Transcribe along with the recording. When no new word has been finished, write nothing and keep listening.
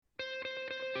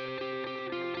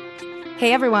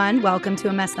Hey everyone, welcome to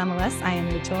A Mess Nonetheless. I am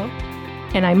Rachel.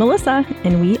 And I'm Melissa,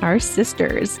 and we are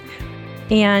sisters.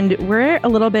 And we're a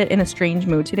little bit in a strange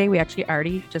mood today. We actually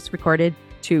already just recorded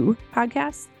 2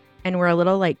 podcasts, and we're a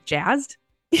little like jazzed.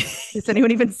 Does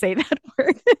anyone even say that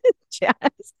word?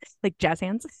 Jazz? Like jazz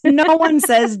hands? No one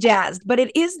says jazzed, but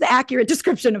it is the accurate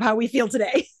description of how we feel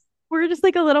today. We're just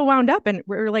like a little wound up, and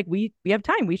we're like, we have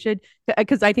time. We should,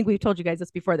 because I think we've told you guys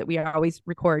this before, that we always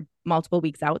record multiple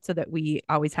weeks out so that we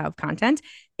always have content.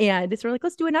 And so we're like,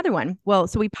 let's do another one. Well,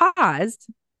 so we paused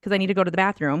because I need to go to the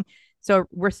bathroom. So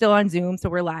we're still on Zoom. So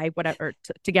we're live, whatever,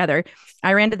 together.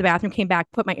 I ran to the bathroom, came back,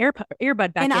 put my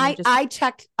earbud back and in. I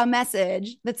checked a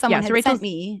message that someone had sent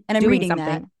me, and I'm reading something.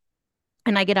 That.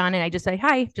 And I get on and I just say,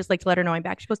 hi, just like to let her know I'm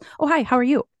back. She goes, oh, hi, how are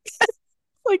you?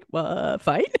 Like,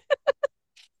 fine.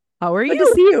 How are you? Good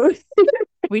to see you.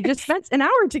 We just spent an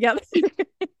hour together.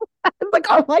 I'm like,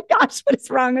 oh my gosh, what is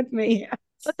wrong with me?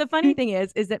 But the funny thing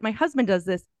is that my husband does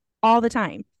this all the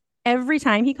time. Every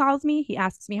time he calls me, he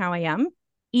asks me how I am,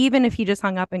 even if he just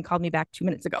hung up and called me back 2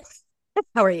 minutes ago.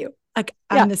 How are you? Like,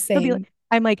 I'm the same.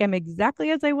 I'm exactly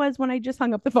as I was when I just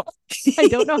hung up the phone. I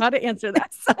don't know how to answer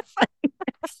that. So funny.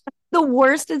 The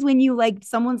worst is when you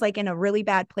someone's like in a really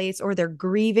bad place or they're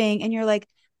grieving and you're like,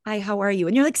 hi, how are you?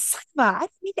 And you're like, Siva, I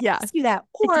didn't need to ask you that.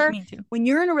 Or when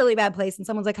you're in a really bad place and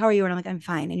someone's like, how are you? And I'm like, I'm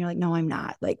fine. And you're like, no, I'm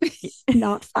not. Like,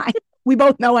 not fine. We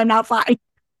both know I'm not fine.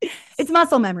 It's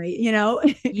muscle memory, you know?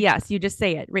 Yes, you just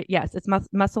say it. Yes, it's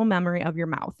muscle memory of your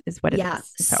mouth is what it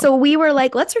is. So we were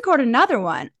like, let's record another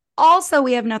one. Also,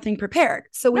 we have nothing prepared.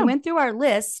 So we went through our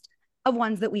list of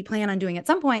ones that we plan on doing at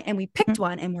some point, and we picked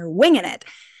one and we're winging it.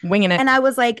 And I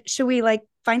was like, should we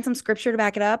find some scripture to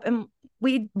back it up? And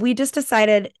we just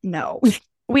decided no.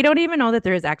 We don't even know that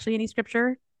there is actually any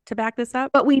scripture to back this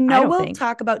up. But we know we'll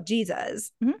talk about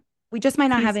Jesus. Mm-hmm. We just might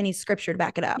not have any scripture to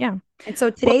back it up. Yeah. And so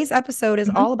today's episode is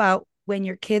all about when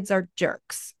your kids are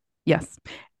jerks. Yes.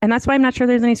 And that's why I'm not sure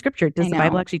there's any scripture. Does the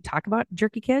Bible actually talk about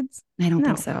jerky kids? I don't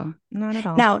think so. Not at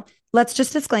all. Now, let's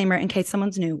just disclaimer in case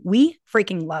someone's new. We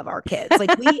freaking love our kids.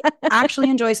 We actually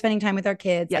enjoy spending time with our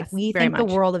kids. Yes, we think the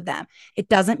world of them. It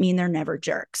doesn't mean they're never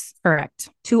jerks. Correct.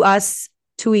 To us,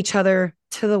 to each other,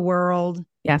 to the world.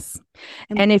 Yes.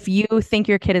 And if you think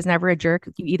your kid is never a jerk,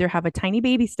 you either have a tiny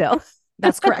baby still.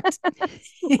 That's correct.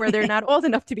 Where they're not old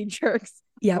enough to be jerks.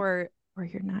 Yeah. Or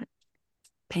you're not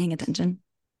paying attention.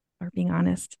 Or being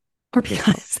honest.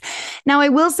 Now, I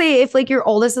will say if your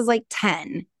oldest is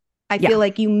 10, I feel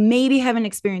like you maybe haven't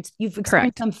experienced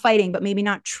them fighting, but maybe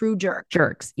not true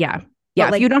jerks. Yeah.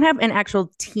 Yeah. If you don't have an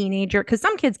actual teenager, because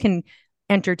some kids can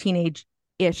enter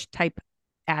teenage-ish type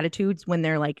attitudes when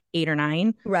they're 8 or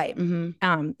 9. Right.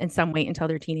 Mm-hmm. And some wait until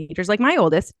they're teenagers. Like my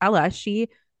oldest, Ella, she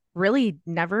really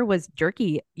never was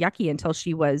yucky until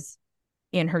she was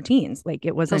in her teens.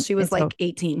 It wasn't. So she was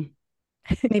 18.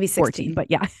 Maybe 16, 14,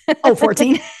 but yeah.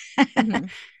 14.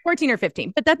 14 or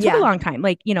 15, but that's a long time.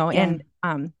 And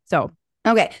so.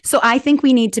 Okay. So I think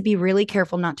we need to be really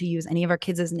careful not to use any of our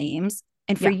kids' names.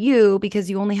 And for you, because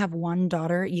you only have one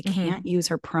daughter, you can't use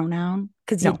her pronoun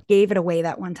because you gave it away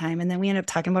that one time. And then we ended up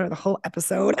talking about her the whole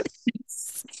episode.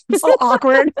 So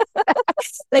awkward.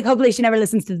 Hopefully she never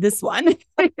listens to this one.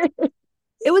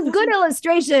 It was good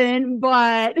illustration,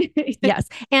 but yes.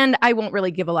 And I won't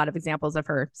really give a lot of examples of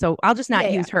her. So I'll just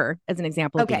not use her as an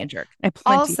example of being a jerk. I have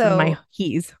plenty from my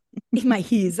he's. My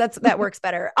he's. That works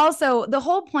better. Also, the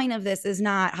whole point of this is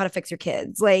not how to fix your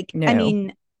kids. No.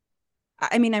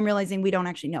 I mean, I'm realizing we don't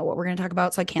actually know what we're going to talk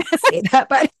about, so I can't say that,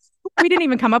 but we didn't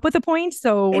even come up with a point.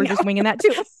 So we're just winging that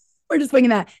too. We're just winging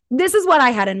that. This is what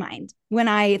I had in mind when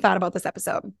I thought about this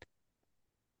episode.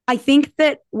 I think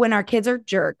that when our kids are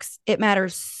jerks, it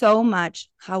matters so much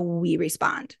how we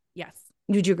respond. Yes.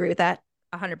 Would you agree with that?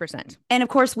 100%. And of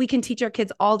course, we can teach our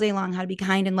kids all day long how to be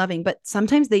kind and loving, but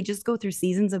sometimes they just go through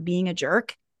seasons of being a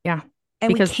jerk. Yeah.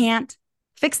 And we can't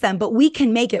fix them, but we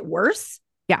can make it worse.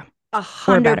 Yeah.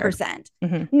 100%.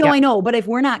 Mm-hmm. No, I know. But if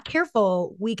we're not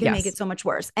careful, we can make it so much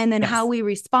worse. And then how we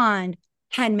respond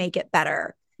can make it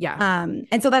better. Yeah.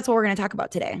 And so that's what we're going to talk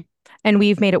about today. And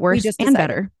we've made it worse and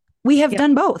better. We have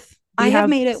done both. I have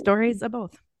made it stories of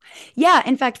both. Yeah.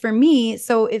 In fact, for me,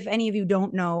 so if any of you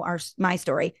don't know my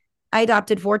story, I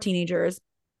adopted 4 teenagers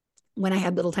when I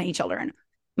had little tiny children.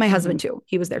 My husband too.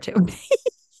 He was there too.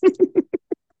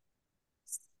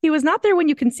 He was not there when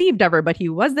you conceived of her, but he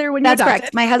was there when you adopted. That's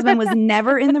correct. My husband was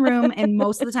never in the room, and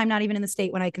most of the time, not even in the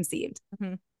state when I conceived.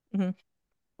 Mm-hmm.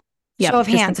 Mm-hmm. Show of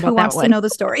hands. Who wants to know the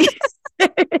story?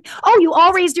 Oh, you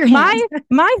all raised your hands.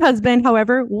 My husband,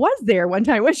 however, was there one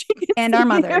time when she and our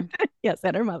mother. Yes,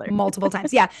 and our mother multiple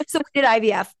times. Yeah. So we did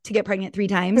IVF to get pregnant 3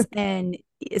 times, and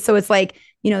so it's like,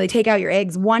 they take out your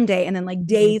eggs one day and then like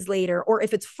days later, or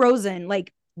if it's frozen,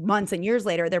 like months and years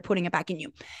later, they're putting it back in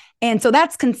you. And so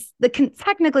that's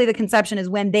technically the conception is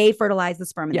when they fertilize the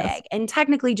sperm and the egg. And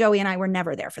technically Joey and I were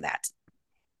never there for that.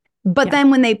 But then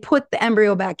when they put the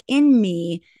embryo back in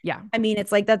me, I mean,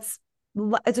 it's like,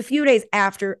 it's a few days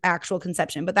after actual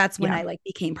conception, but that's when I like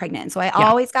became pregnant. So I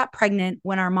always got pregnant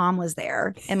when our mom was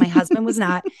there and my husband was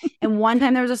not. And one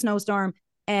time there was a snowstorm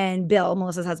and Bill,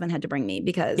 Melissa's husband, had to bring me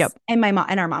because, and my mom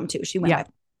and our mom too, she went with.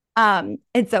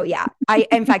 And so,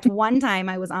 in fact, one time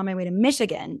I was on my way to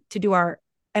Michigan to do our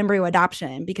embryo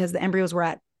adoption because the embryos were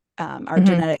at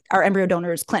our embryo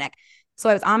donors clinic. So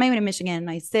I was on my way to Michigan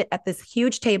and I sit at this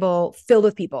huge table filled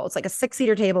with people. It's like a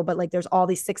 6-seater table, but like there's all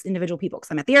these 6 individual people because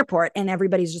I'm at the airport and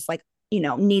everybody's just like,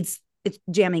 it's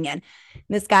jamming in. And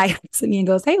this guy looks at me and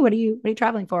goes, "Hey, what are you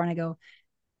traveling for?" And I go,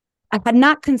 I had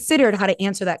not considered how to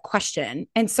answer that question.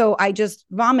 And so I just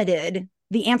vomited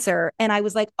the answer. And I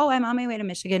was like, "Oh, I'm on my way to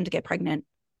Michigan to get pregnant.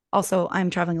 Also, I'm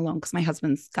traveling alone because my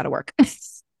husband's got to work."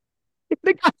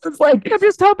 The guy was like, "I'm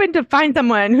just hoping to find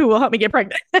someone who will help me get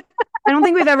pregnant." I don't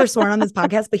think we've ever sworn on this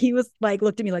podcast, but he was like,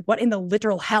 looked at me like, "What in the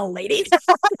literal hell, lady?"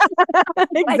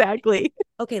 Exactly. Like,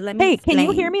 okay, let me. Hey, can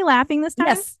you hear me laughing this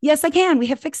time? Yes, I can. We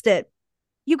have fixed it.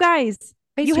 You guys,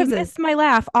 you have missed my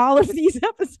laugh all of these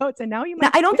episodes, and now you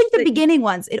might. Now, I don't think the beginning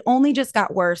ones. It only just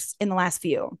got worse in the last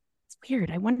few. It's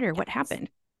weird. I wonder what happened.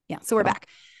 Yeah, so we're back.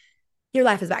 Your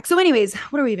laugh is back. So, anyways,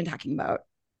 what are we even talking about?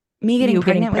 Me getting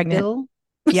pregnant with Bill?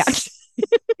 Yeah.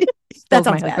 That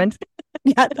sounds bad.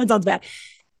 Yeah, that sounds bad.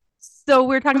 So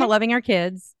we're talking about loving our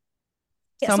kids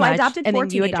so much. I adopted 4 and then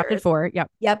teenagers. You adopted 4.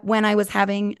 Yep. When I was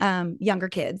having younger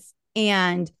kids.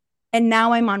 And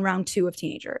now I'm on round 2 of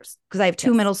teenagers because I have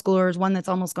 2 middle schoolers, one that's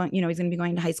almost going, he's going to be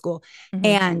going to high school,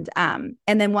 and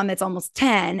then one that's almost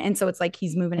 10. And so it's like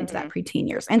he's moving into that preteen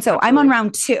years. And so I'm on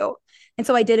round 2. And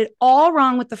so I did it all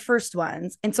wrong with the first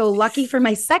ones. And so lucky for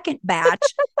my second batch,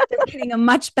 they're getting a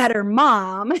much better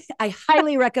mom. I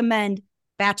highly recommend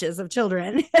batches of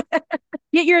children.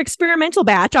 Get your experimental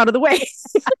batch out of the way.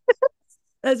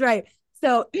 That's right.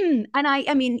 So, and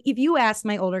I mean, if you ask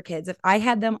my older kids, if I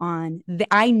had them on,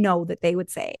 I know that they would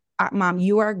say, "Mom,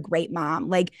 you are a great mom.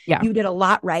 Like you did a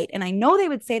lot right." And I know they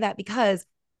would say that because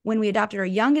when we adopted our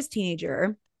youngest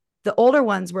teenager, the older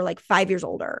ones were like 5 years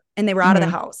older and they were out of the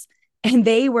house and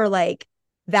they were like,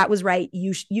 "That was right.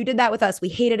 You did that with us. We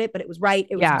hated it, but it was right.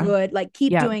 It was good. Like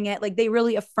keep doing it." Like they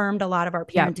really affirmed a lot of our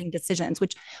parenting decisions,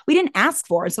 which we didn't ask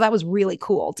for. And so that was really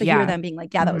cool to hear them being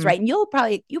like, "Yeah, that was right." And you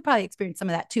probably experienced some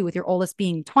of that too with your oldest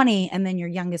being 20 and then your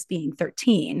youngest being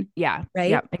 13. Yeah. Right.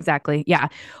 Yeah, exactly. Yeah.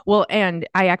 Well, and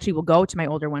I actually will go to my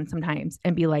older one sometimes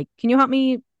and be like, "Can you help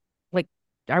me? Like,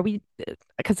 are we,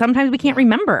 because sometimes we can't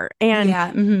remember."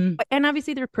 And, and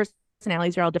obviously their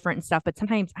personalities are all different and stuff, but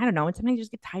sometimes I don't know, and sometimes you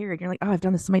just get tired. You're like, "Oh, I've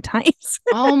done this so many times."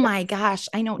 Oh my gosh,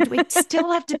 I know. Do I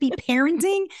still have to be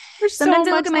parenting? Sometimes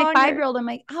I look at my 5-year-old, I'm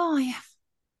like, "Oh yeah,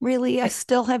 really? I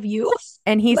still have you."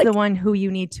 And he's the one who you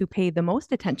need to pay the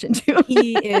most attention to.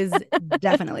 He is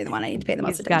definitely the one I need to pay the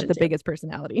most attention to. He's got the biggest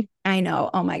personality. I know.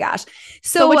 Oh my gosh.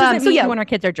 So what does it mean when our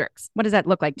kids are jerks? What does that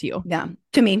look like to you? Yeah,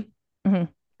 to me,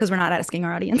 because we're not asking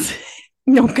our audience.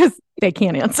 No, because they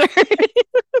can't answer.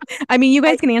 I mean, you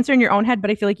guys can answer in your own head,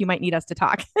 but I feel like you might need us to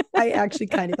talk. I actually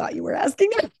kind of thought you were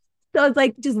asking that. So I was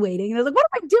like, just waiting. And I was like, "What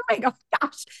am I doing? Oh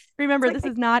gosh." Remember, this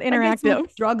is not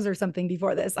interactive. Drugs or something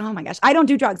before this. Oh my gosh. I don't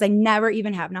do drugs. I never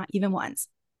even have, not even once.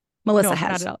 Melissa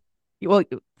has. Not at all.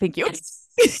 Well, thank you.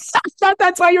 I thought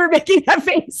that's why you were making that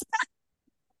face.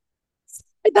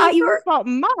 I thought you were about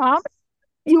mom.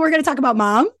 You were going to talk about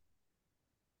mom?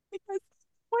 Because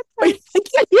what? I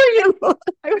can't hear you.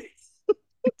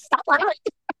 Stop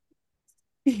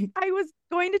laughing. I was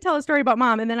going to tell a story about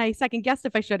mom, and then I second guessed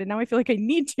if I should, and now I feel like I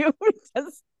need to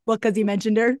because you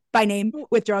mentioned her by name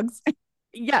with drugs.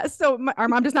 Yeah, so our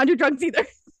mom does not do drugs either.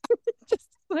 Just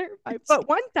to clarify. But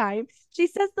one time she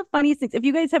says the funniest things. If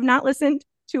you guys have not listened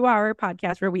to our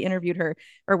podcast where we interviewed her,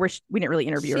 or where we didn't really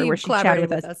interview her, where she chatted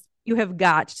with us, you have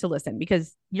got to listen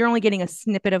because you're only getting a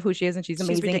snippet of who she is, and she's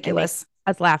amazing. She's ridiculous.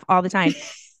 And us laugh all the time.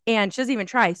 And she doesn't even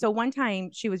try. So one time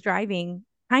she was driving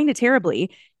kind of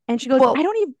terribly, and she goes, "I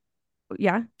don't even."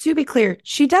 Yeah. To be clear,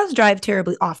 she does drive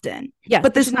terribly often. Yeah.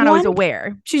 But she's not always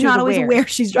aware. She's not always aware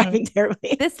she's driving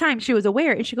terribly. This time she was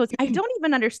aware, and she goes, "I don't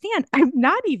even understand. I'm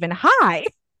not even high."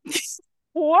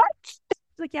 What?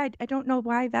 She's like, "Yeah, I don't know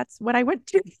why that's what I went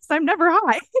to. I'm never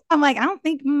high." I'm like, "I don't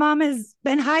think mom has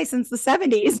been high since the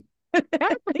 70s.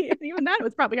 Exactly. And even that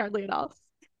was probably hardly at all.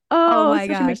 Oh my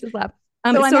gosh. She makes us laugh.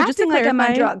 So I'm acting like I'm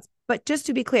on drugs, but just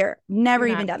to be clear, never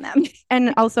even done them.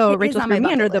 And also Rachel threw me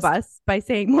under the bus by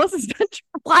saying Melissa's done.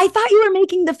 Well, I thought you were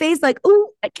making the face like,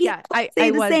 oh, I can't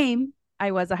say the same.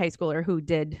 I was a high schooler who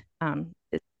did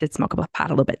smoke a pot a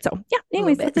little bit. So yeah,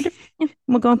 anyways,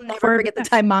 we'll go. I'll never forget the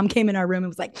time mom came in our room and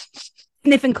was like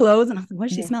sniffing clothes. And I was like,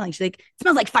 what's she smelling? She's like, it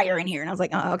smells like fire in here. And I was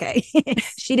like, oh, okay.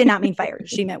 She did not mean fire.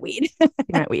 She meant weed.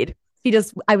 I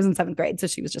was in 7th grade. So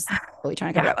she was just really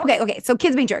trying to cover up. Okay. So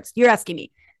kids being jerks. You're asking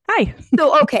me. Hi.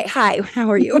 So, okay. Hi. How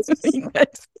are you?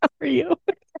 How are you?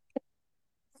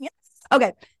 Yes.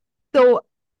 Okay. So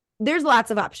there's lots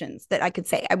of options that I could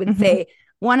say. I would say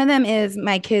one of them is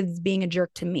my kids being a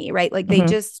jerk to me, right? Like they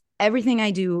just, everything I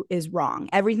do is wrong.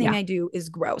 Everything I do is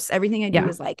gross. Everything I do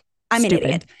is like, I'm an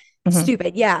idiot.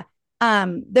 Stupid. Yeah.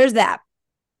 There's that.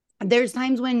 There's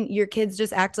times when your kids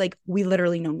just act like we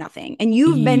literally know nothing. And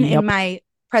you've been in my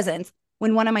presence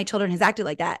when one of my children has acted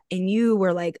like that. And you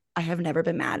were like, I have never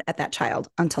been mad at that child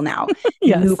until now.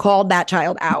 You called that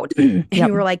child out. And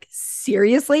you were like,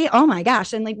 seriously? Oh my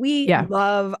gosh. And like, we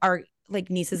love our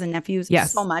like nieces and nephews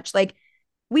so much. Like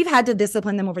we've had to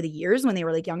discipline them over the years when they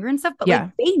were like younger and stuff, but like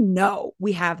they know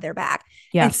we have their back.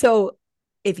 And so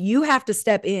if you have to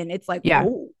step in, it's like,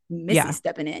 oh, Missy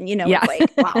stepping in, you know, it's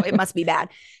like, wow, it must be bad.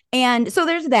 And so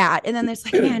there's that. And then there's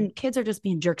like, man, kids are just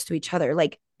being jerks to each other.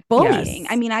 Like bullying.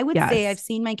 I mean, I would say I've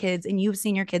seen my kids and you've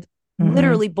seen your kids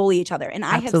literally bully each other. And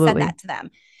I have said that to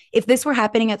them. If this were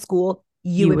happening at school,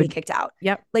 you would be kicked out.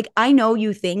 Like, I know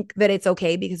you think that it's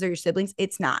okay because they're your siblings.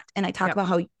 It's not. And I talk about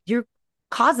how you're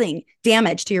causing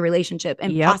damage to your relationship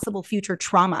and possible future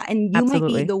trauma. And you might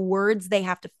be the words they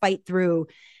have to fight through,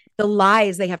 the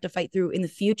lies they have to fight through in the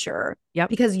future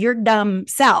because your dumb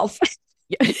self.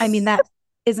 I mean, that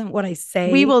isn't what I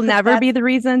say. We will never be the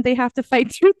reason they have to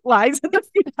fight through lies in the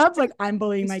future. That's like, I'm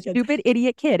bullying my kids. Stupid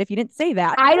idiot kid. If you didn't say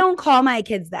that. I don't call my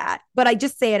kids that, but I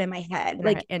just say it in my head.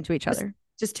 And to each other.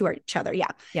 Just to each other.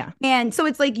 Yeah. And so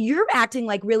it's like, you're acting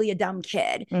like really a dumb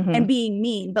kid and being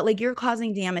mean, but like you're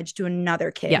causing damage to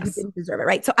another kid who didn't deserve it.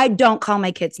 Right. So I don't call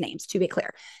my kids names, to be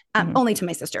clear, only to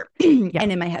my sister and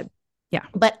in my head. Yeah.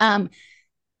 But,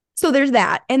 so there's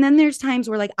that. And then there's times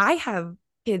where like I have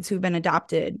kids who've been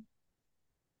adopted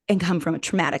and come from a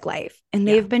traumatic life and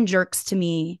they've been jerks to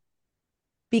me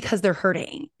because they're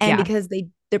hurting and because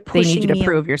they're pushing need you to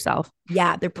prove yourself.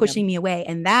 Yeah. They're pushing me away.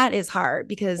 And that is hard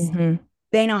because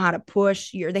they know how to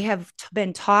push they have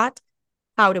been taught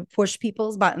how to push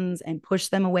people's buttons and push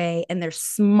them away. And they're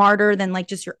smarter than like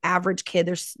just your average kid.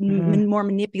 They're more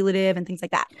manipulative and things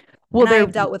like that. Well,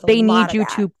 I've dealt with they need you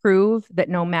to prove that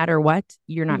no matter what,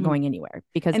 you're not going anywhere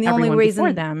because the everyone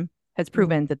before them has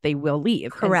proven that they will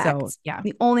leave. Correct. And so,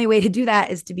 the only way to do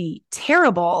that is to be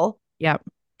terrible. Yep.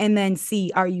 And then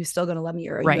see, are you still going to love me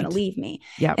or are you going to leave me?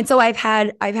 Yeah. And so I've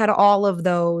had all of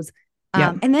those.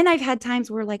 And then I've had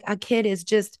times where like a kid is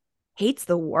just hates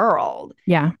the world.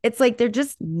 Yeah. It's like, they're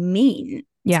just mean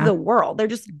to the world. They're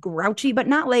just grouchy, but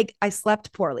not like I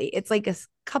slept poorly. It's like a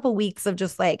couple weeks of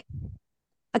just like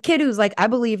a kid who's like, I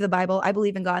believe the Bible. I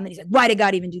believe in God. And then he's like, why did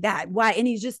God even do that? Why? And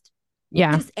he's just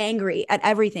angry at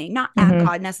everything, not at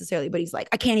God necessarily, but he's like,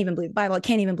 I can't even believe the Bible. I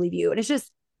can't even believe you. And it's just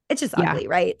ugly.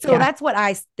 Right. So that's what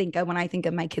I think of when I think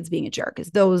of my kids being a jerk,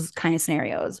 is those kind of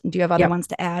scenarios. Do you have other ones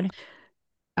to add?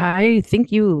 I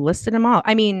think you listed them all.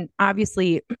 I mean,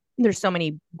 obviously there's so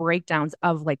many breakdowns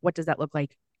of like, what does that look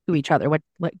like to each other? What,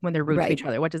 like when they're rude to each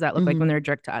other, what does that look like when they're a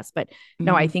jerk to us? But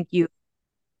no, I think you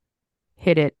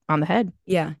hit it on the head.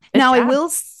 Yeah. Now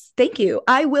thank you.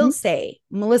 I will say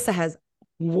Melissa has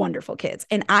wonderful kids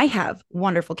and I have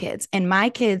wonderful kids, and my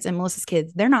kids and Melissa's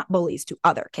kids, they're not bullies to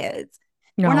other kids.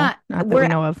 No, not that we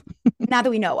know of. Not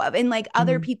that we know of. And like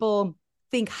other people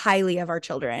think highly of our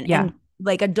children and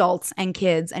like adults and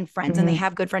kids and friends, and they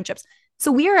have good friendships.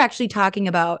 So we are actually talking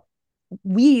about,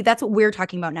 that's what we're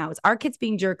talking about now, is our kids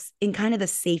being jerks in kind of the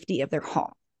safety of their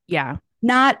home. Yeah.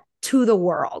 Not to the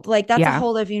world. Like that's a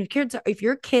whole, if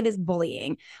your kid is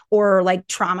bullying or like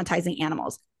traumatizing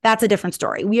animals, that's a different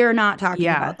story. We are not talking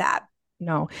about that.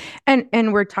 No.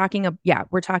 And we're talking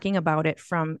about it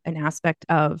from an aspect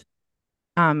of,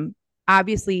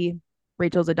 obviously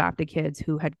Rachel's adopted kids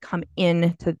who had come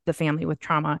into the family with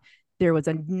trauma. There was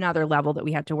another level that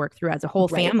we had to work through as a whole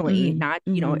family, not,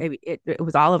 you know, it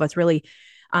was all of us really.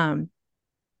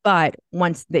 But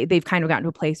once they've kind of gotten to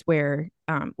a place where,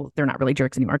 well, they're not really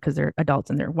jerks anymore because they're adults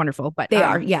and they're wonderful, but they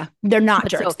are. Yeah. They're not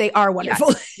jerks. So, they are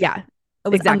wonderful. Yeah. It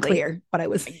was unclear, but I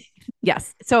was.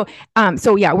 Yes. So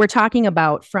yeah, we're talking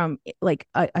about from like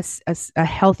a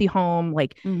healthy home.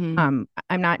 Like, I'm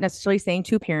not necessarily saying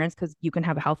two parents, because you can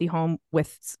have a healthy home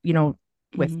with, you know,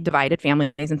 with divided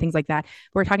families and things like that.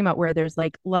 We're talking about where there's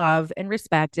like love and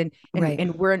respect and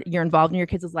you're involved in your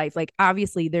kids' life. Like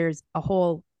obviously there's a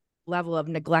whole level of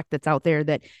neglect that's out there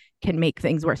that can make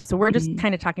things worse. So we're just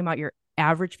kind of talking about your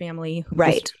average family who's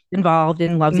just involved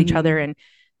and loves each other. And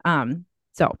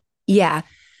so yeah.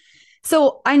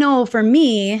 So I know for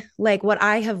me, like what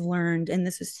I have learned, and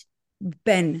this has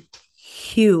been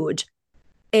huge,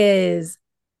 is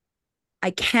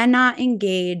I cannot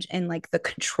engage in like the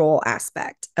control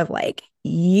aspect of like,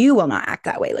 you will not act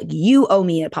that way. Like you owe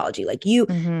me an apology. Like you,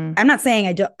 I'm not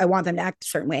saying I want them to act a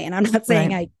certain way. And I'm not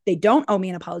saying they don't owe me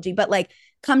an apology, but like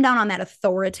come down on that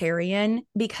authoritarian,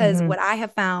 because what I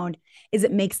have found is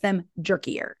it makes them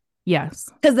jerkier. Yes.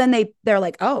 Because then they're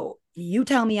like, oh, you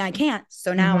tell me I can't.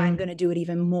 So now I'm going to do it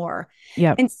even more.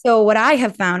 Yeah. And so what I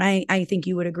have found, I think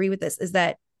you would agree with this, is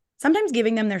that sometimes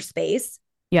giving them their space.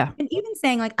 Yeah. And even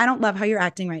saying like, I don't love how you're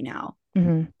acting right now,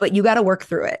 but you got to work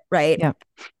through it. Right. Yeah.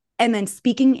 And then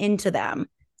speaking into them,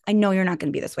 I know you're not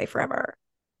going to be this way forever.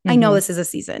 I know this is a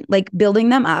season, like building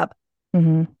them up.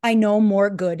 I know more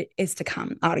good is to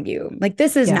come out of you. Like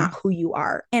this is not who you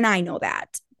are. And I know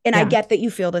that. And I get that you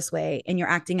feel this way and you're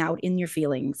acting out in your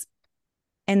feelings.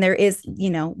 And there is,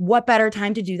 what better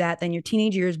time to do that than your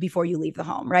teenage years before you leave the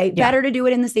home, right? Yeah. Better to do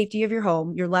it in the safety of your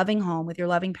home, your loving home with your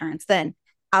loving parents, than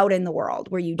out in the world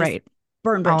where you just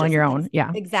burn bridges. All on your own.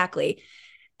 Yeah, exactly.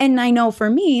 And I know for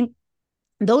me,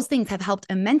 those things have helped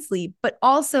immensely, but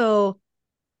also,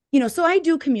 so I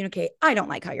do communicate. I don't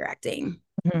like how you're acting,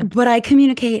 but I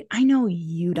communicate. I know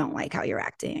you don't like how you're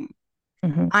acting.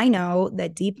 I know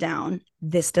that deep down,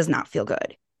 this does not feel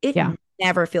good. It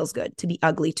never feels good to be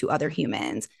ugly to other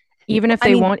humans. Even if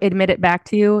they won't admit it back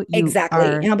to you. Exactly.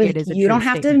 And I'll be like, you don't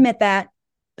have to admit that,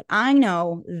 but I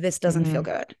know this doesn't feel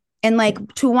good. And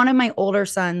like to one of my older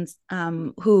sons,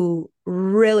 who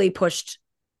really pushed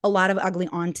a lot of ugly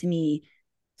onto me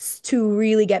to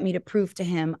really get me to prove to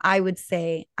him, I would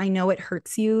say, I know it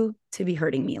hurts you to be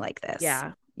hurting me like this.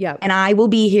 Yeah. Yeah. And I will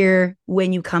be here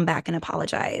when you come back and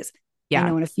apologize. Yeah. I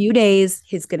know in a few days,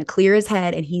 he's going to clear his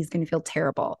head and he's going to feel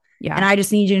terrible. Yeah. And I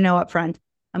just need you to know up front,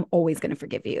 I'm always going to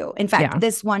forgive you. In fact,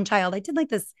 this one child, I did like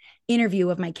this interview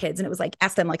of my kids and it was like,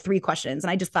 ask them like 3 questions.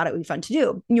 And I just thought it would be fun to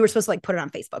do. And you were supposed to like put it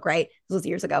on Facebook, right? This was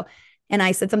years ago. And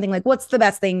I said something like, what's the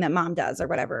best thing that mom does or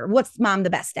whatever? What's mom the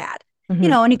best at?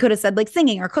 And he could have said like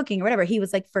singing or cooking or whatever. He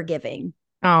was like forgiving.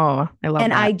 Oh, I love that.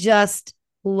 And I just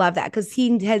love that because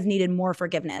he has needed more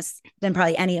forgiveness than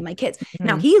probably any of my kids.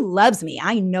 Now he loves me.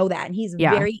 I know that. And he's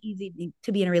very easy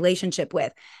to be in a relationship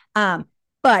with.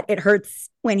 But it hurts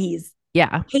when he's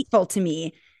hateful to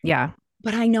me. Yeah.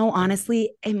 But I know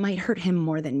honestly, it might hurt him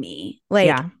more than me.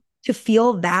 Like to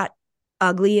feel that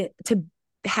ugly, to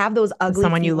have those ugly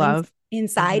someone you love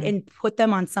inside and put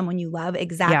them on someone you love.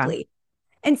 Exactly. Yeah.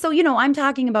 And so, I'm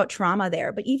talking about trauma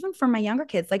there, but even for my younger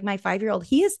kids, like my 5-year-old,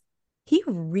 he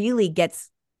really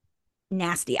gets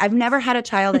nasty. I've never had a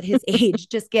child at his age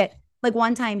just get, like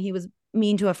one time he was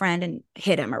mean to a friend and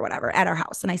hit him or whatever at our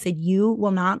house. And I said, you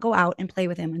will not go out and play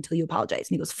with him until you apologize. And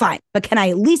he goes, fine, but can I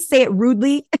at least say it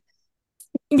rudely?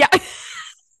 Yeah.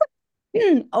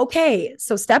 Okay.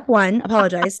 So step 1,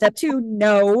 apologize. Step 2,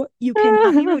 no, you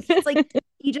cannot be rude. It's like,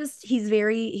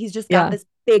 he's just got this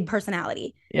big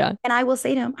personality. Yeah. And I will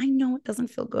say to him, I know it doesn't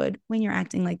feel good when you're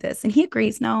acting like this. And he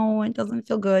agrees, no, it doesn't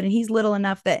feel good. And he's little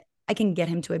enough that I can get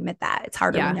him to admit that. It's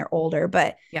harder when they're older,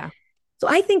 but so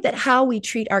I think that how we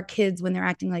treat our kids when they're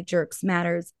acting like jerks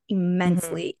matters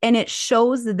immensely. And it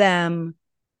shows them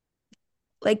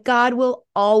like God will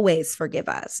always forgive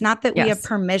us. Not that we have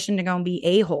permission to go and be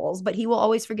a-holes, but he will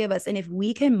always forgive us. And if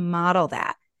we can model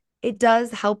that, it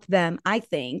does help them, I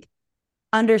think,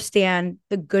 understand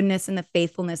the goodness and the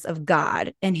faithfulness of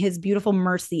God and his beautiful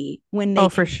mercy when they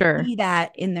see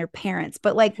that in their parents.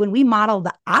 But like when we model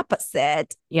the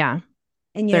opposite. Yeah.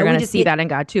 And they're going to see that in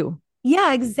God too.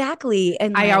 Yeah, exactly.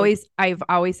 And I've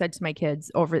always said to my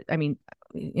kids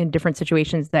in different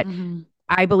situations that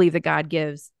I believe that God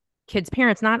gives kids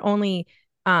parents not only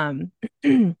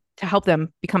to help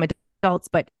them become adults,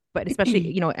 but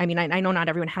especially, I know not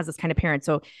everyone has this kind of parent.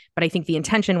 So, but I think the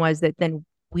intention was that then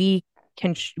we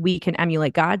can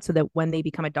emulate God so that when they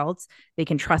become adults, they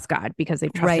can trust God because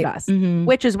they've trusted us,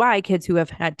 which is why kids who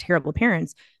have had terrible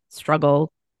parents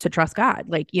struggle to trust God.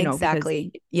 Like,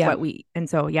 exactly. Yeah.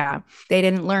 They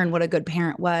didn't learn what a good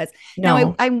parent was. No.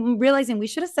 Now I'm realizing we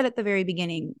should have said at the very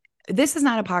beginning, this is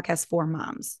not a podcast for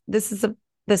moms. This would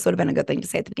have been a good thing to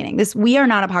say at the beginning. We are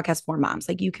not a podcast for moms.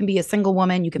 Like you can be a single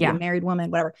woman, you can be a married woman,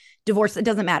 whatever, divorce, it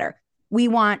doesn't matter. We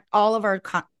want all of our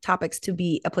topics to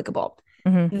be applicable.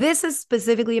 This is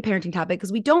specifically a parenting topic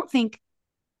because we don't think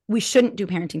we shouldn't do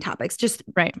parenting topics, just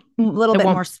a little bit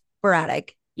more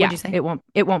sporadic. Yeah, What'd you say?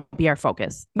 it won't be our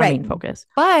focus, our Right. main focus.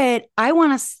 But I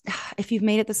want to, if you've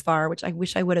made it this far, which I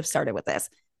wish I would have started with this,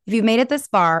 if you've made it this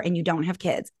far and you don't have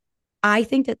kids, I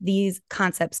think that these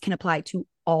concepts can apply to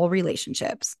all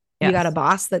relationships. Yes. You got a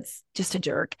boss that's just a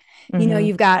jerk. You know,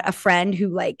 you've got a friend who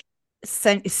like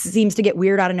seems to get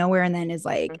weird out of nowhere and then is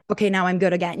like, okay, now I'm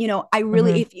good again. You know, I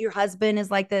really, if your husband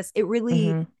is like this, it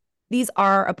really, these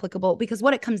are applicable because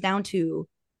what it comes down to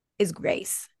is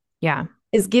grace. Yeah.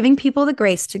 Is giving people the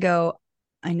grace to go,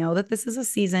 I know that this is a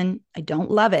season. I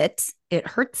don't love it. It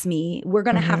hurts me. We're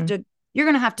going to have to, you're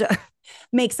going to have to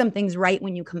make some things right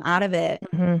when you come out of it.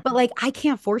 But like, I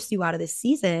can't force you out of this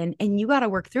season and you got to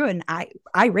work through it.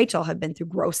 And Rachel, have been through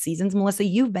gross seasons. Melissa,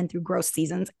 you've been through gross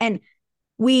seasons. And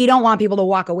we don't want people to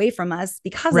walk away from us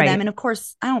because of them. And of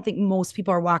course, I don't think most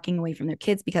people are walking away from their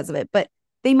kids because of it, but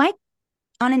they might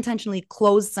unintentionally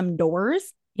close some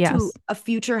doors to a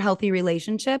future healthy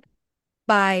relationship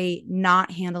by not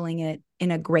handling it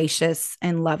in a gracious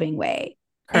and loving way.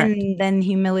 Correct. And then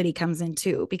humility comes in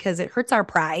too, because it hurts our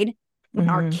pride when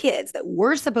our kids that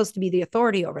we're supposed to be the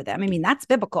authority over them. I mean, that's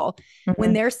biblical.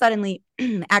 When they're suddenly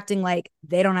acting like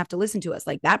they don't have to listen to us,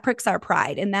 like that pricks our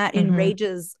pride. And that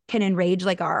can enrage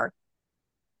like our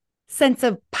sense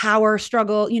of power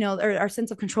struggle, you know, or our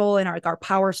sense of control and our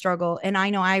power struggle. And I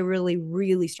know I really,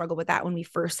 really struggled with that when we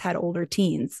first had older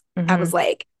teens. I was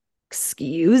like,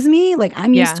 excuse me, like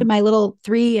I'm used to my little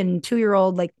 3 and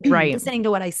 2-year-old like listening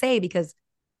to what I say because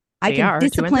I can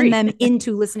discipline them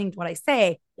into listening to what I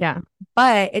say. Yeah.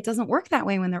 But it doesn't work that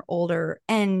way when they're older.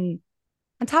 And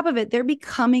on top of it, they're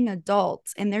becoming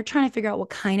adults and they're trying to figure out what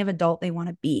kind of adult they want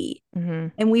to be.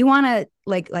 And we want to,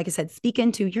 like I said, speak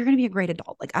into, you're going to be a great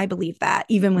adult. Like I believe that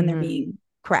even when they're being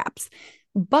craps.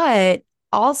 But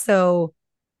also,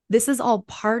 this is all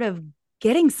part of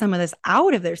getting some of this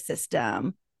out of their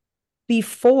system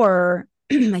before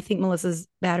I think Melissa's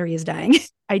battery is dying.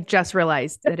 I just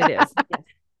realized that it is.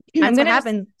 I'm going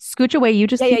to scooch away. You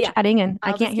just keep chatting and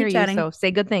I can't hear you. So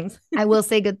say good things. I will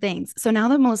say good things. So now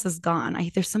that Melissa's gone,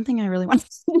 there's something I really want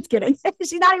to say. Just kidding.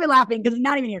 She's not even laughing because she's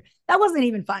not even here. That wasn't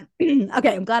even fun.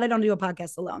 Okay. I'm glad I don't do a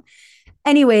podcast alone.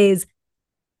 Anyways,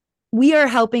 we are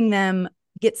helping them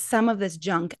get some of this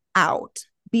junk out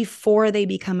before they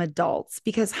become adults,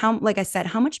 because like I said,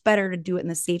 how much better to do it in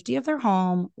the safety of their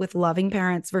home with loving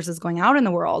parents versus going out in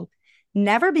the world,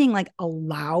 never being like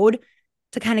allowed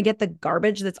to kind of get the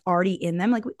garbage that's already in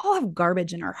them. Like we all have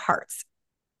garbage in our hearts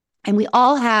and we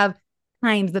all have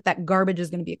times that garbage is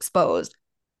going to be exposed,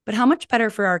 but how much better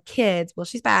for our kids. Well,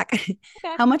 she's back. Okay.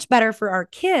 How much better for our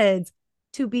kids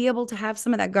to be able to have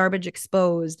some of that garbage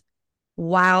exposed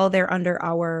while they're under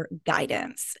our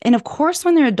guidance. And of course,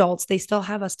 when they're adults, they still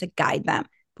have us to guide them,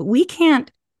 but we can't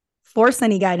force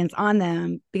any guidance on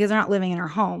them because they're not living in our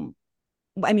home.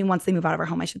 I mean, once they move out of our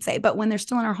home, I should say, but when they're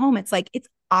still in our home, it's like, it's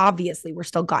obviously we're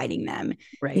still guiding them,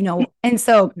 right? You know? And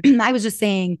so I was just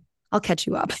saying, I'll catch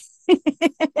you up. We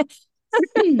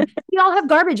all have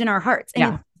garbage in our hearts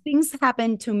and things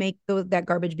happen to make that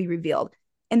garbage be revealed.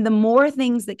 And the more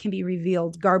things that can be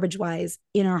revealed garbage wise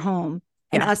in our home,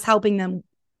 and us helping them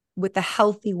with the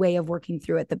healthy way of working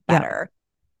through it, the better.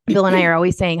 Bill and I are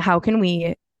always saying, how can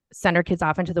we send our kids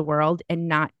off into the world and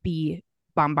not be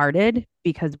bombarded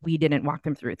because we didn't walk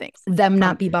them through things?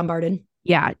 Not be bombarded.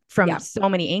 Yeah. From so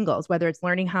many angles, whether it's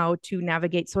learning how to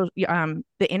navigate the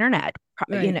internet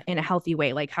in a healthy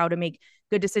way, like how to make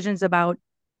good decisions about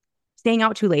staying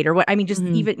out too late or what, I mean, just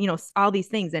even, you know, all these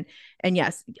things. And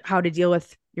yes, how to deal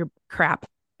with your crap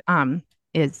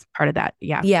is part of that.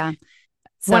 Yeah. Yeah.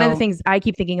 So, one of the things I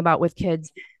keep thinking about with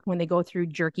kids when they go through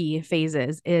jerky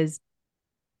phases is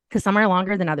because some are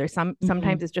longer than others.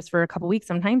 Sometimes it's just for a couple weeks.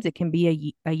 Sometimes it can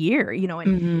be a year, you know,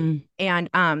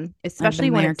 and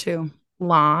especially when it's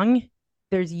long,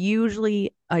 there's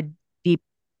usually a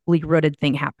deeply rooted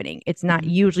thing happening. It's not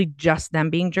usually just them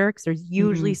being jerks. There's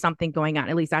usually something going on.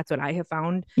 At least that's what I have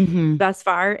found thus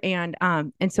far. And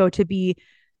so to be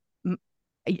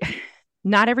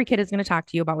not every kid is going to talk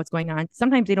to you about what's going on.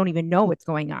 Sometimes they don't even know what's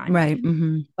going on. Right.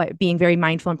 But being very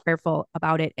mindful and prayerful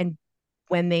about it. And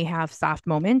when they have soft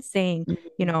moments saying,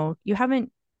 you know, you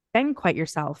haven't been quite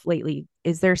yourself lately.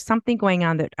 Is there something going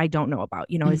on that I don't know about?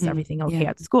 You know, is everything okay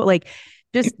at school? Like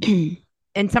just,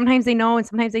 and sometimes they know and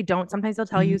sometimes they don't. Sometimes they'll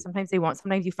tell you, sometimes they won't.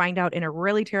 Sometimes you find out in a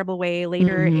really terrible way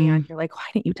later and you're like, why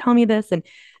didn't you tell me this?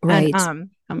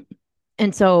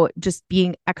 And so just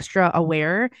being extra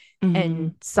aware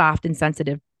and soft and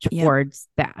sensitive towards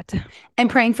that. And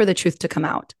praying for the truth to come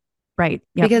out. Right.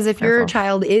 Yep. Because if your Careful.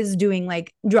 child is doing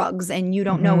like drugs and you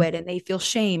don't know Mm-hmm. it and they feel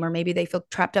shame, or maybe they feel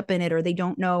trapped up in it, or they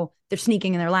don't know they're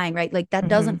sneaking and they're lying, right? Like that Mm-hmm.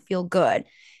 doesn't feel good.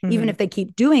 Even Mm-hmm. if they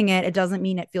keep doing it, it doesn't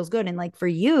mean it feels good. And like for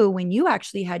you, when you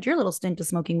actually had your little stint of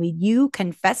smoking weed, you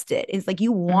confessed it. It's like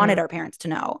you wanted Mm-hmm. our parents to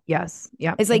know. Yes.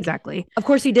 Yep. It's like, Exactly. of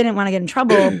course, you didn't want to get in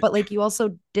trouble, but like you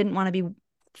also didn't want to be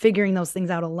figuring those things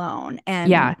out alone.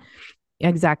 And Yeah.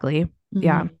 Exactly.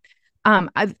 Yeah.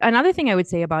 mm-hmm. Another thing I would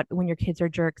say about when your kids are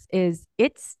jerks is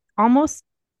it's almost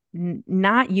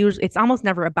not usually, it's almost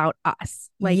never about us.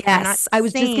 Like, I'm not Yes, I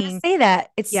was just gonna saying, say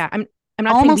that. It's yeah, I'm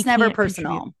not saying we almost never can't contribute.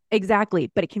 personal.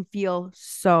 Exactly, but it can feel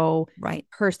so Right.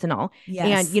 personal. And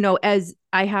Yes. as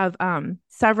I have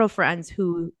several friends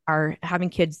who are having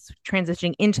kids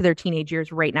transitioning into their teenage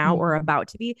years right now or Mhm. about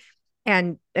to be.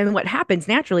 And what happens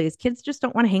naturally is kids just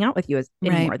don't want to hang out with you Right.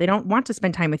 anymore. They don't want to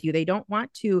spend time with you. They don't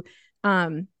want to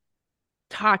um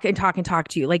talk and talk and talk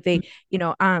to you. Like they,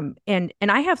 and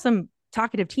I have some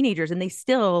talkative teenagers and they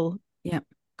still Yeah.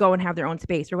 go and have their own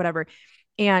space or whatever.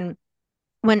 And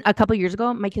when a couple years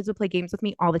ago, my kids would play games with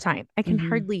me all the time. I can Hmm.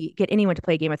 hardly get anyone to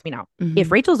play a game with me now. If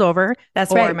Hmm. Rachel's over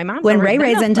That's or right. my mom's When over, Ray then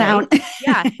Ray's they'll in play. town.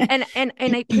 Yeah.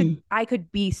 And I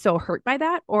could be so hurt by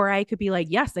that, or I could be like,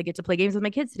 yes, I get to play games with my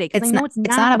kids today. Because I know it's It's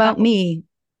not not about about me.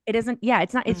 it isn't, yeah,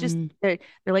 it's not, it's just Mm. they're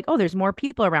like, oh, there's more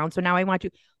people around. So now I want to.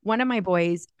 One of my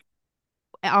boys,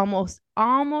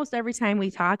 almost every time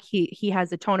we talk, he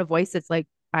has a tone of voice that's like,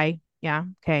 I yeah,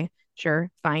 okay, sure,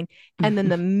 fine. And then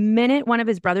the minute one of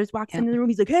his brothers walks Yeah. into the room,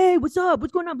 he's like, hey, what's up?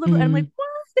 What's going on? Blah, blah. And I'm like, Hmm. what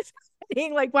is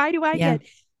happening? Like, why do I Yeah.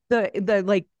 get the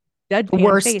like deadpan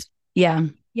face? Worst. Yeah.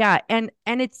 Yeah. And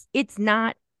it's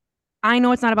not, I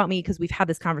know it's not about me because we've had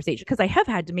this conversation because I have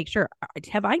had to make sure,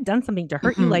 have I done something to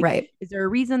hurt you? Hmm. Like, Right. is there a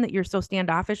reason that you're so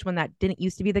standoffish when that didn't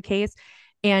used to be the case?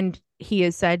 And he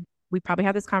has said, we probably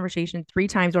had this conversation 3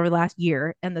 times over the last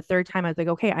year. And the third time I was like,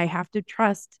 okay, I have to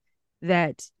trust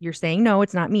that you're saying, no,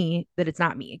 it's not me, that it's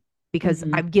not me, because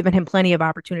Hmm. I've given him plenty of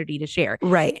opportunity to share.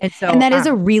 Right. And And so, that is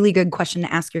a really good question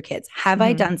to ask your kids. Have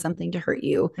I mhm, done something to hurt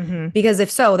you? mhm, Because if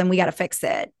so, then we got to fix it.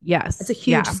 It's a yes, huge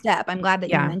yeah, step. I'm glad that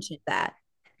you yeah, mentioned that.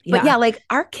 But yeah, yeah, like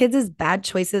our kids' bad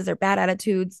choices or bad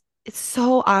attitudes, it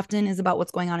so often is about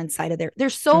what's going on inside of there. They're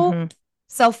so mhm.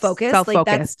 self-focused. Like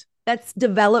Self-focused. that's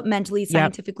developmentally, Yep.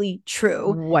 scientifically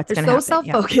true. What's They're going to so happen?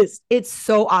 Yep. self-focused. It's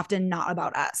so often not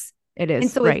about us. It And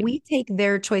is. so if Right. we take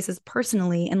their choices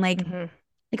personally and Mhm.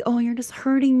 like, oh, you're just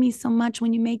hurting me so much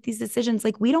when you make these decisions.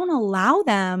 Like, we don't allow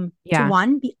them to Yeah.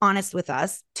 one, be honest with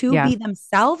us, two, Yeah. be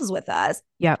themselves with us,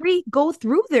 Yep. three, go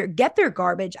through get their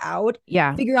garbage out,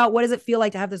 Yeah. figure out what does it feel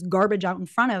like to have this garbage out in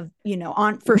front of,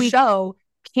 on for We show.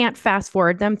 can't fast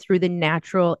forward them through the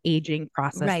natural aging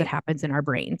process that Right. happens in our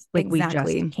brains. Like we just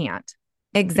Exactly. can't.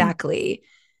 Exactly.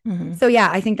 Mhm. So, yeah,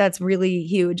 I think that's really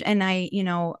huge. And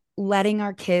letting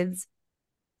our kids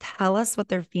tell us what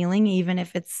they're feeling, even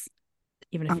if it's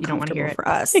Even if you don't want to hear uncomfortable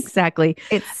it. for us, Exactly.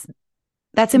 it's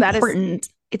that's That is, important.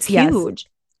 It's yes. huge.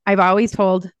 I've always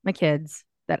told my kids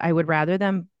that I would rather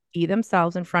them be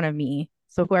themselves in front of me.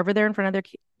 So whoever they're in front of their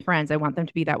friends, I want them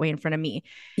to be that way in front of me.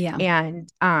 Yeah. And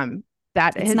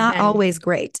that It's has not been, always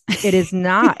great. it is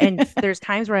not. And there's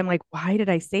times where I'm like, why did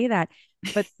I say that?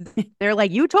 But they're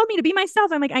like, you told me to be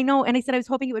myself. I'm like, I know. And I said, I was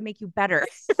hoping it would make you better.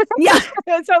 Yeah.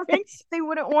 I was hoping they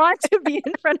wouldn't want to be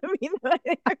in front of me in front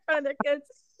of their kids.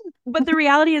 But the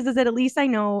reality is that at least I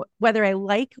know whether I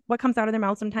like what comes out of their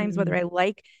mouth sometimes, whether I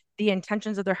like the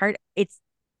intentions of their heart. It's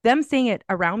them saying it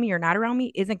around me or not around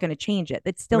me isn't going to change it.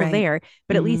 It's still Right. there,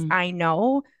 but at least Mm-hmm. I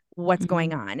know what's Mm-hmm.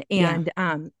 going on. Yeah.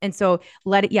 And so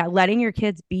letting your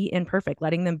kids be imperfect,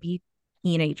 letting them be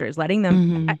teenagers, letting them,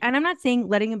 Mm-hmm. and I'm not saying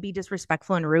letting them be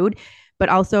disrespectful and rude, but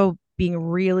also being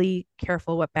really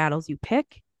careful what battles you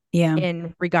pick Yeah.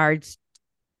 in regards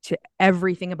to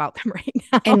everything about them right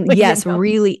now. And yes,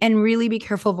 really be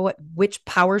careful of which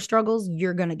power struggles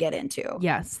you're gonna get into.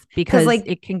 Yes, Because because like,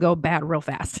 it can go bad real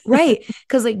fast. right.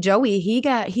 Because like Joey,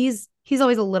 he's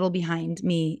always a little behind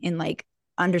me in like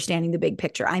understanding the big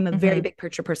picture. I'm a very Mm-hmm. big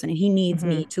picture person and he needs Mm-hmm.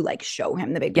 me to like show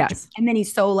him the big picture. Yes. And then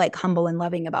he's so like humble and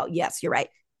loving about, yes, you're right.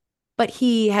 But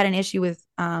he had an issue with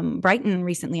Brighton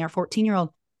recently, our 14-year-old,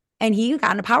 and he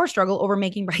got in a power struggle over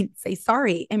making Brighton say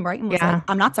sorry. And Brighton was like, Yeah.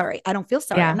 I'm not sorry. I don't feel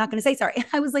sorry. I'm Yeah. not going to say sorry. And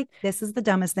I was like, this is the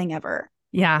dumbest thing ever.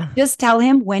 Yeah. Just tell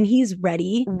him when he's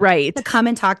ready Right. to come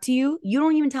and talk to you. You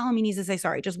don't even tell him he needs to say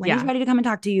sorry. Just when he's Yeah. ready to come and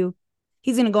talk to you,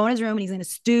 he's going to go in his room and he's going to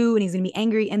stew and he's going to be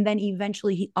angry. And then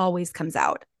eventually he always comes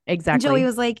out. And Joey Exactly.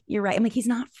 was like, you're right. I'm like, he's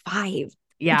not 5. You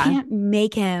Yeah. can't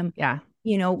make him, Yeah.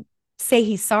 you know, say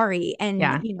he's sorry. And,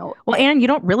 Yeah. Well, and you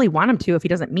don't really want him to if he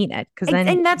doesn't mean it. Cause then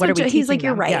and that's what are we he's like, teaching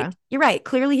you're them? right. Yeah. You're right.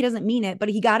 Clearly he doesn't mean it, but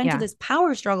he got into Yeah. this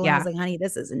power struggle. And I was Yeah. like, honey,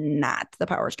 this is not the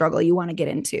power struggle you want to get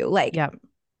into. Like, Yeah.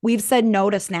 we've said no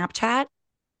to Snapchat,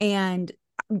 and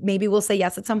maybe we'll say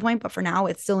yes at some point, but for now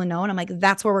it's still a no. And I'm like,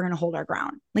 that's where we're going to hold our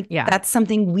ground. Like, Yeah. that's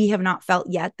something we have not felt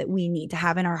yet that we need to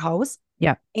have in our house.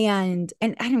 Yeah. And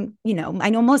I don't, I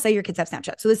know most of your kids have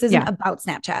Snapchat. So this isn't about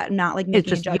Snapchat, not like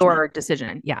making it's just your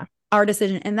decision. Yeah. Our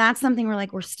decision. And that's something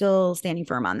we're still standing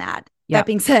firm on that. Yep. That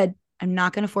being said, I'm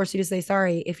not going to force you to say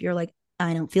sorry if you're like,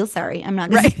 I don't feel sorry. I'm not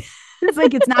gonna right. It's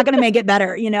like, it's not going to make it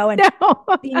better, and no.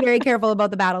 Being very careful about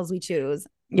the battles we choose.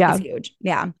 Yeah. Is huge.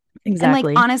 Yeah. Exactly.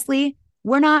 And like, honestly,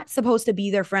 we're not supposed to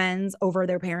be their friends over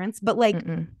their parents, but like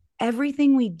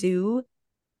everything we do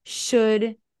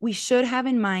we should have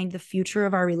in mind the future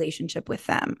of our relationship with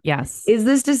them. Yes. Is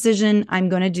this decision I'm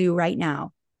going to do right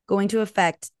now going to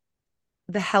affect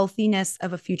the healthiness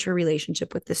of a future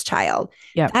relationship with this child?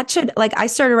 Yeah. That should, like, I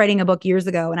started writing a book years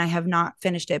ago and I have not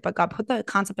finished it, but God put the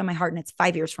concept on my heart, and it's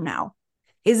 5 years from now.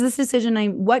 Is this decision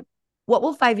what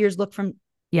will 5 years look from?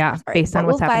 Yeah. Based on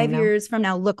what's happening 5 years from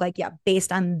now look like? Yeah.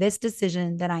 Based on this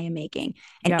decision that I am making.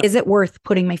 And Yep. is it worth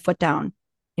putting my foot down?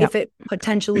 Yep. If it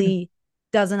potentially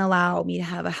doesn't allow me to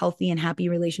have a healthy and happy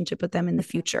relationship with them in the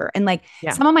future. And like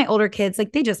some of my older kids,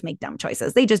 like they just make dumb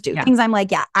choices. They just do things. I'm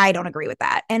like, yeah, I don't agree with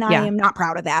that. And I am not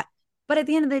proud of that. But at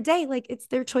the end of the day, like, it's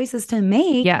their choices to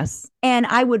make. Yes. And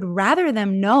I would rather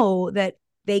them know that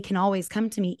they can always come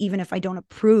to me, even if I don't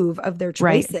approve of their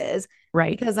choices.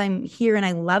 Right. Because I'm here and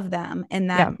I love them. And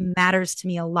that matters to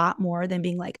me a lot more than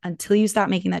being like, until you stop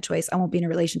making that choice, I won't be in a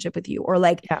relationship with you. Or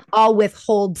like, I'll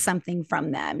withhold something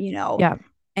from them, Yeah.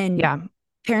 And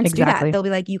parents do that. They'll be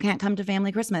like, you can't come to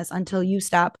family Christmas until you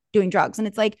stop doing drugs. And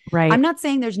it's like, I'm not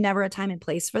saying there's never a time and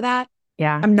place for that.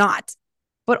 Yeah. I'm not.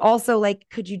 But also, like,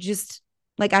 could you just,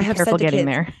 like, I have said to getting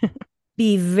kids, there.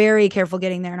 be very careful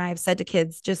getting there. And I have said to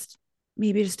kids,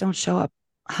 maybe just don't show up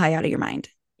high out of your mind.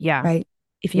 Yeah. Right.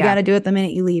 If you got to do it the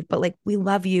minute you leave, but like, we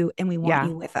love you and we want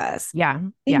you with us. Yeah.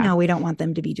 They know we don't want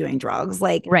them to be doing drugs.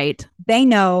 Like, right. They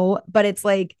know, but it's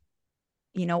like,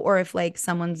 or if like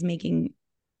someone's making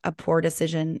a poor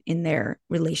decision in their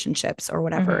relationships or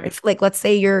whatever. If like, let's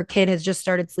say your kid has just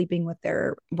started sleeping with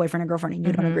their boyfriend or girlfriend and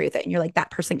you don't agree with it. And you're like, that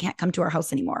person can't come to our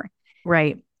house anymore.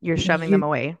 Right. You're shoving them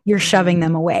away. You're shoving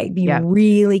them away. Be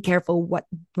really careful what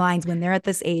lines, when they're at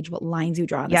this age, what lines you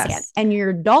draw in the sand. And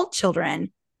your adult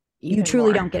children, you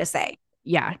truly don't get a say.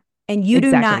 Yeah. And you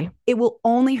do not, it will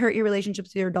only hurt your relationships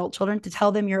with your adult children to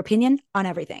tell them your opinion on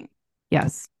everything.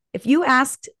 Yes. If you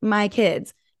asked my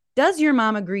kids, does your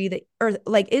mom agree that, or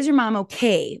like, is your mom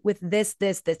okay with this,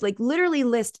 like literally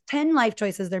list 10 life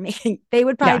choices they're making, they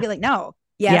would probably be like, no,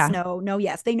 yes, no,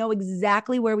 yes. They know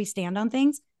exactly where we stand on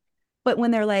things. But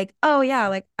when they're like, oh yeah,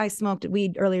 like I smoked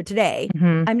weed earlier today,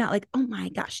 I'm not like, oh my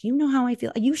gosh, you know how I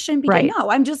feel. You shouldn't be doing.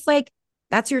 No, I'm just like,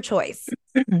 that's your choice.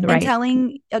 And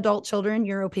telling adult children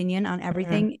your opinion on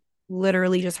everything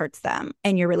literally just hurts them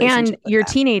and your relationship. And your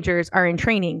teenagers are in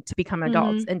training to become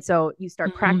adults. And so you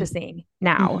start practicing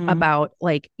now about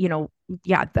like,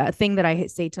 the thing that I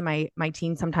say to my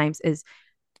teen sometimes is,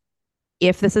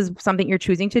 if this is something you're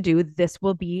choosing to do, this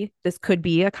could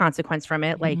be a consequence from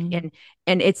it. Like,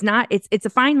 and it's a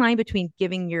fine line between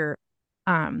giving your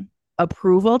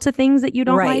approval to things that you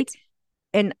don't like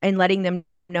and letting them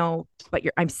know, but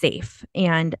I'm safe.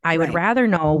 And I would rather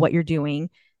know what you're doing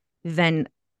than,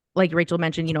 like Rachel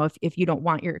mentioned, if you don't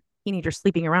want your teenager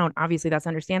sleeping around, obviously that's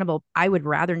understandable. I would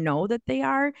rather know that they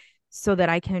are, so that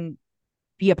I can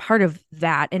be a part of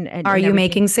that. And are you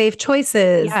making safe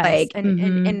choices? Yes. Like,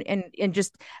 and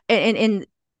just, and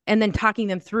then talking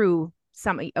them through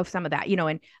some of that,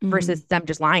 and versus them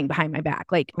just lying behind my back.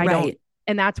 Like, I don't,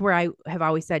 and that's where I have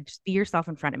always said, just be yourself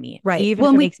in front of me. Right. Even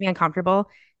if it makes me uncomfortable,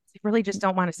 I really just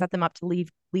don't want to set them up to leave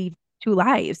two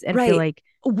lives and feel like,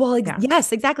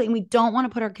 yes, exactly. And we don't want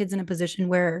to put our kids in a position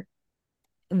where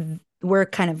we're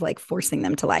kind of like forcing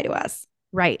them to lie to us.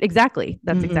 Right. Exactly.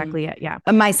 That's exactly it. Yeah.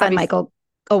 My son, Michael.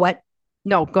 Oh, what?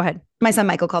 No, go ahead. My son,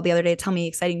 Michael, called the other day to tell me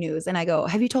exciting news. And I go,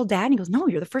 have you told Dad? And he goes, no,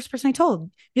 you're the first person I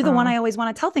told. You're the one I always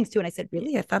want to tell things to. And I said,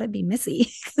 really? I thought it'd be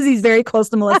Missy, because he's very close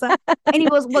to Melissa. And he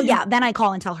goes, well, yeah, then I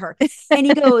call and tell her. And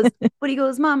he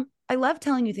goes, Mom, I love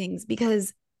telling you things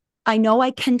because I know I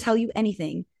can tell you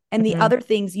anything. And the other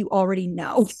things you already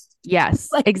know. Yes,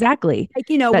 like, exactly. Like,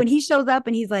 when he shows up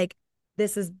and he's like,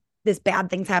 this bad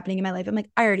thing's happening in my life. I'm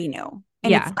like, I already know.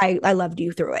 And I loved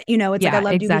you through it. It's like, I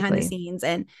loved you behind the scenes.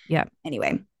 And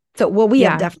anyway, so, we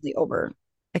have definitely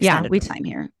extended time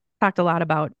here. Talked a lot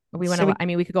about, we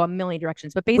could go a million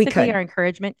directions, but basically our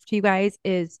encouragement to you guys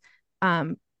is,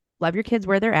 love your kids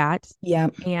where they're at. Yeah.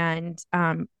 And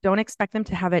don't expect them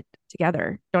to have it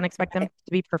together. Don't expect them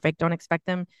to be perfect. Don't expect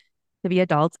them to be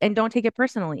adults, and don't take it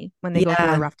personally when they go through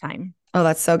a rough time. Oh,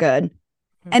 that's so good.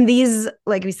 Mm-hmm. And these,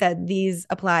 like we said, these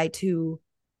apply to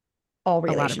all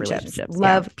relationships.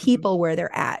 Love people where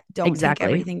they're at. Don't take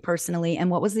everything personally.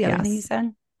 And what was the other thing you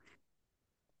said?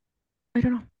 I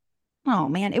don't know. Oh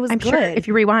man, it was good. Sure if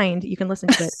you rewind, you can listen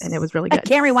to it, and it was really good. I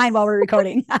can't rewind while we're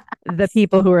recording. The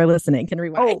people who are listening can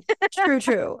rewind. Oh,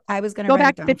 true. I was going to write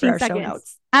it down for our show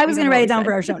notes. I was going to write it down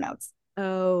for our show notes.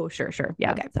 Oh, sure.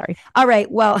 Yeah. Okay. Sorry. All right.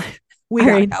 Well, we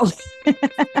gotta go.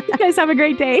 You guys have a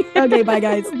great day. Okay. Bye,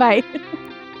 guys. Bye.